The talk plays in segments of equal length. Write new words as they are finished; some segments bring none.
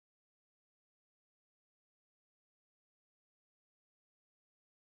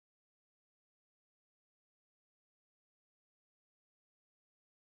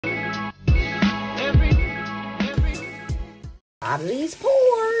Out of these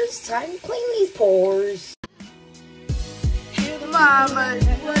pores. Time to clean these pores. Mama,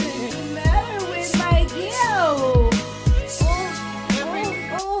 what is the matter with my Gil?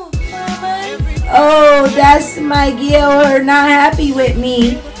 Mama. Oh, that's my Gil. Her not happy with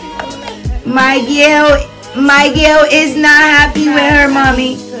me. My Gil is not happy with her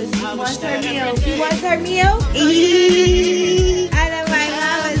mommy. She wants her meal. She wants her meal. I know my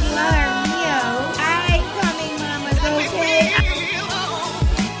mama's want her meal. I ain't coming, mama's okay.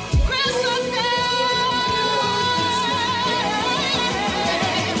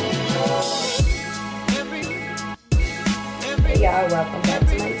 Hey y'all, welcome back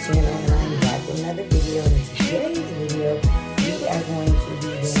to my channel, and I'm back with another video. And in today's video, we are going to be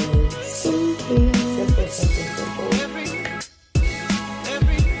doing skincare. Simple.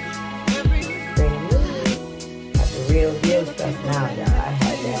 Brand new. Got the real deal stuff now, y'all. I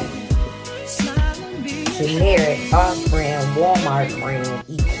had that generic, off-brand, Walmart brand,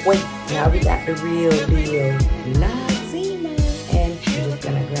 Equate. Now we got the real deal, Noxzema. And I'm just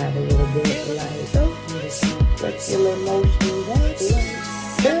gonna grab a little bit like so. Circular motion, that's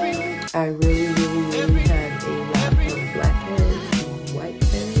so. I really had a lot of black hairs and white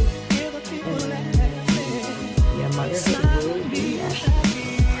hairs. And yeah, motherhood will be asking.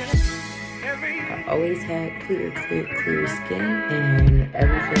 I always had clear skin, and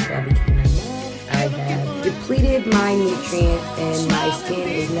ever since I became a mom, I have depleted my nutrients, and my skin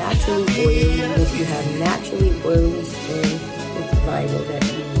is naturally oily. If you have naturally oily skin, it's vital that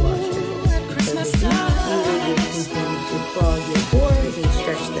you wash your hands, because if not, you will continue to clog your pores and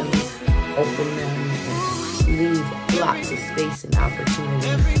stretch them, open them, and leave lots of space and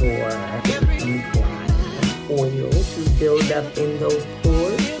opportunity for ink and oil to build up in those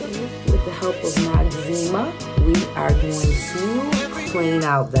pores. So with the help of Noxzema, we are going to clean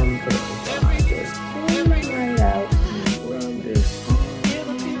out them pores. Just clean them right out. Rub this on.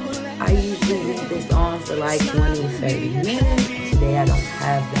 I usually leave this on for like 20-30 minutes. Today I don't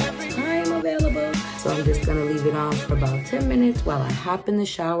have that time available, so I'm just gonna leave it on for about 10 minutes while I hop in the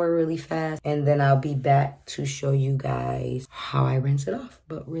shower really fast, and then I'll be back to show you guys how I rinse it off.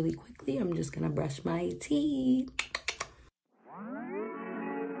 But really quickly, I'm just gonna brush my teeth.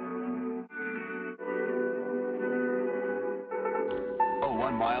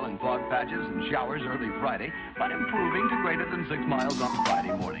 1 mile in fog patches and showers early Friday, but improving to greater than 6 miles on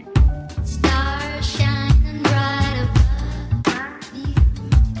Friday morning. Stars shining bright above me.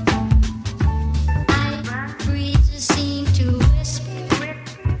 Night breezes seem to whisper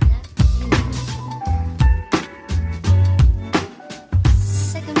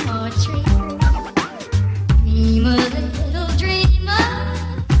sycamore tree. Dream a little dreamer.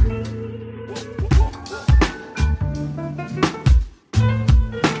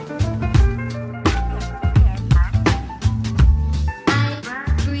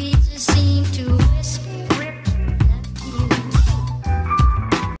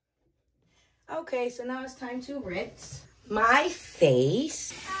 Okay, so now it's time to rinse my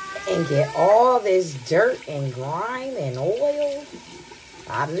face and get all this dirt and grime and oil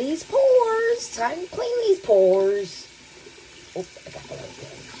out of these pores. Time to clean these pores. Oh, I got the right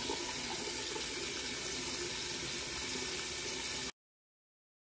thing.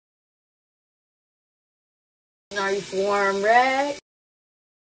 Nice warm rag.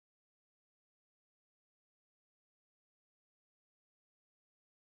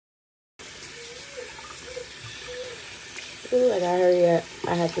 Ooh, I gotta hurry up.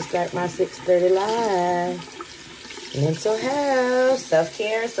 I have to start my 6:30 live. Mental health,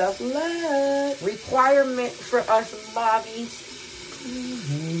 self-care, self-love. Requirement for us bobbies.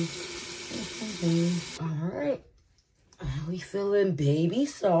 All right. We feeling baby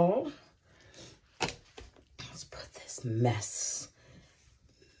salt. Let's put this mess.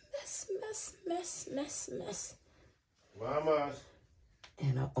 Mamas.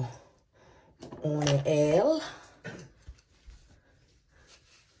 And on the L.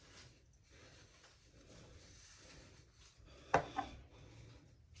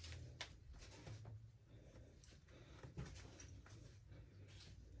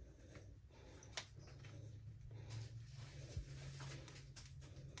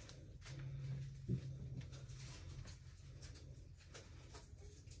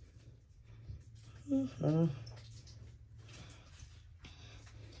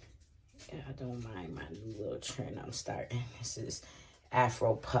 Yeah, I don't mind my new little trend I'm starting. This is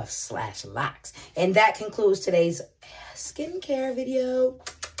Afro Puff / locks. And that concludes today's skincare video.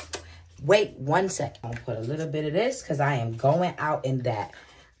 Wait 1 second. I'll put a little bit of this because I am going out in that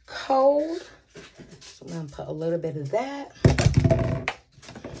cold. So I'm going to put a little bit of that.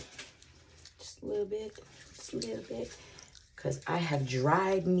 Just a little bit. because I have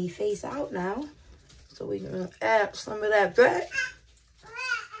dried me face out now. So we're going to add some of that back.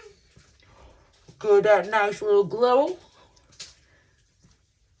 Give that nice little glow.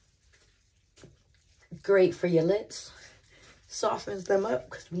 Great for your lips. Softens them up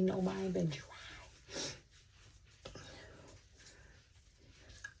because we know mine been dry.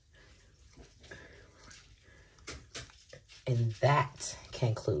 And that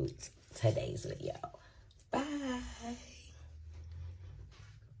concludes today's video. Bye.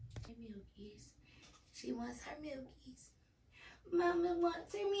 Milkies. She wants her milkies. Mama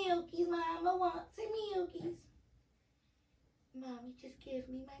wants her milkies. Mama wants her milkies. Mommy, just give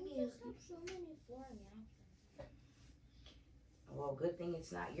me my milkies. Well, good thing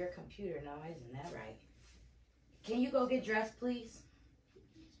it's not your computer now, isn't that right? Can you go get dressed, please?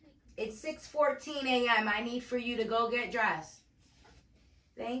 It's 6:14 a.m. I need for you to go get dressed.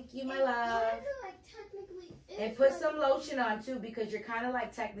 Thank you, my love. And put some lotion on, too, because you're kind of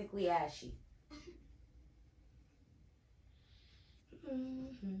like technically ashy.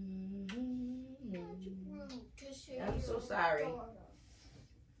 I'm so sorry.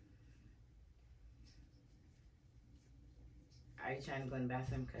 Are you trying to go in the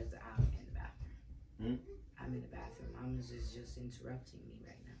bathroom? Because I'm in the bathroom. I'm in the bathroom. Mama's just interrupting me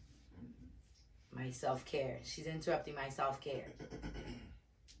right now. My self-care. She's interrupting my self-care.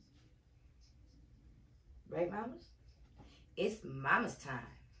 Right, mamas? It's mama's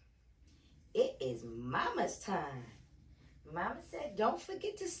time. It is mama's time. Mama said, don't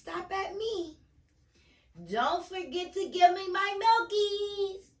forget to stop at me. Don't forget to give me my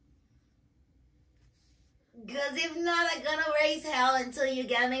milkies. Because if not, I'm going to raise hell until you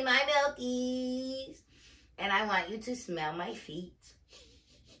give me my milkies. And I want you to smell my feet.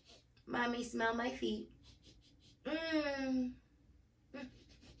 Mommy, smell my feet.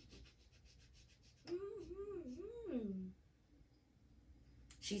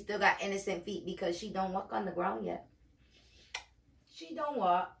 She still got innocent feet because she don't walk on the ground yet. She don't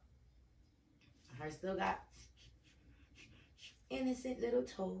walk. Her still got innocent little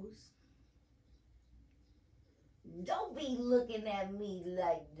toes. Don't be looking at me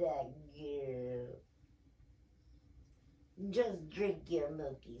like that, girl. Just drink your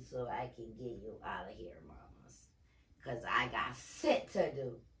milky so I can get you out of here, mamas. Because I got shit to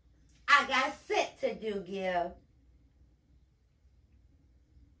do. I got shit to do, girl.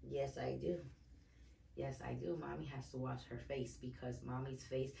 Yes, I do. Yes, I do. Mommy has to wash her face because mommy's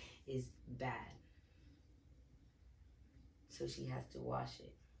face is bad. So she has to wash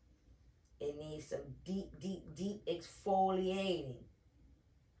it. It needs some deep, deep, deep exfoliating.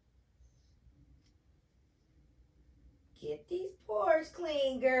 Get these pores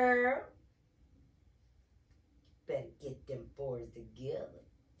clean, girl. Better get them pores together.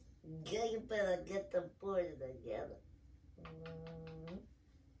 Girl, you better get them pores together.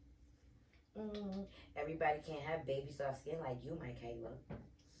 Everybody can't have baby soft skin like you, Michaela.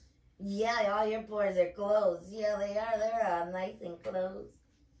 Yeah, all your pores are closed. Yeah, they are. They're all nice and closed.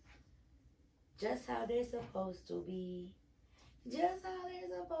 Just how they're supposed to be. Just how they're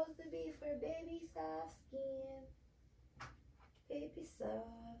supposed to be for baby soft skin. Baby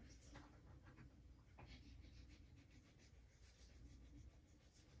soft.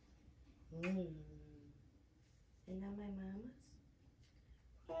 And now my mamas.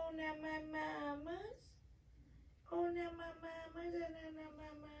 Oh, now my mamas. Oh, now my mamas. And now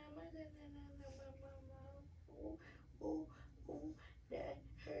my mamas. And now my mamas. Oh, oh, oh, that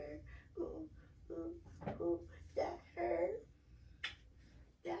hurt. Oh, oh, oh, that hurt.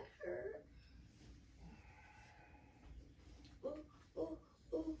 That hurt. Oh, oh,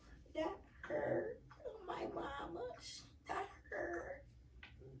 oh, that hurt. Oh, my mamas. That hurt.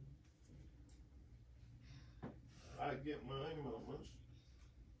 I get my mamas.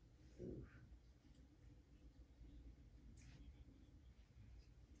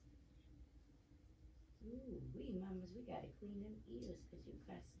 Ooh, we mamas, we gotta clean them ears because you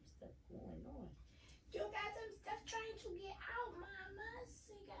got some stuff going on. You got some stuff trying to get out, mamas.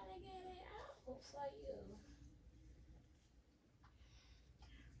 You gotta get it out for you.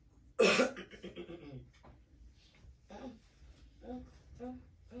 I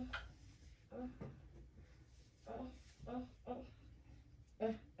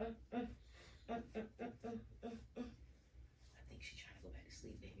think she's trying to go back to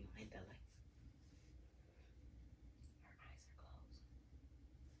sleep, baby. Hit that light. Her eyes are closed.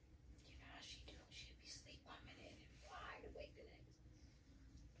 You know how she do. She'll be asleep 1 minute and wide awake the next.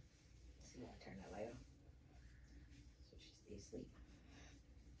 So you want to turn that light on? So she stays asleep.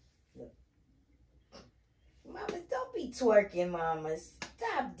 Look. Mamas, don't be twerking, mamas.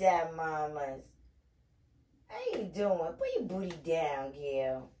 Stop that, mamas. I How you doing? Put your booty down,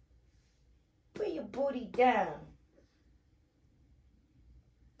 girl. Put your booty down.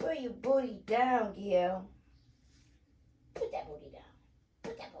 Put your booty down, girl. Put that booty down.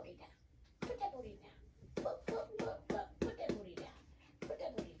 Put that booty down. Put that booty down. Put that booty down. Put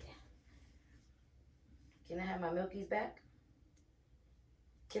that booty down. Can I have my milkies back?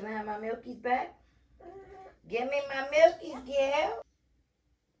 Can I have my milkies back? Give me my milkies, girl.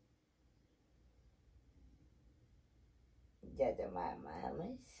 Those are my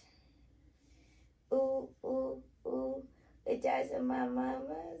mamas. Ooh, ooh, ooh. Those are my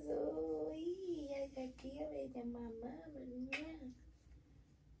mamas. Ooh, I got killed in my mamas.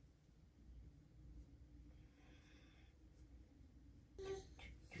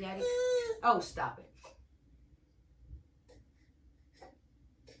 Daddy. Oh, stop it.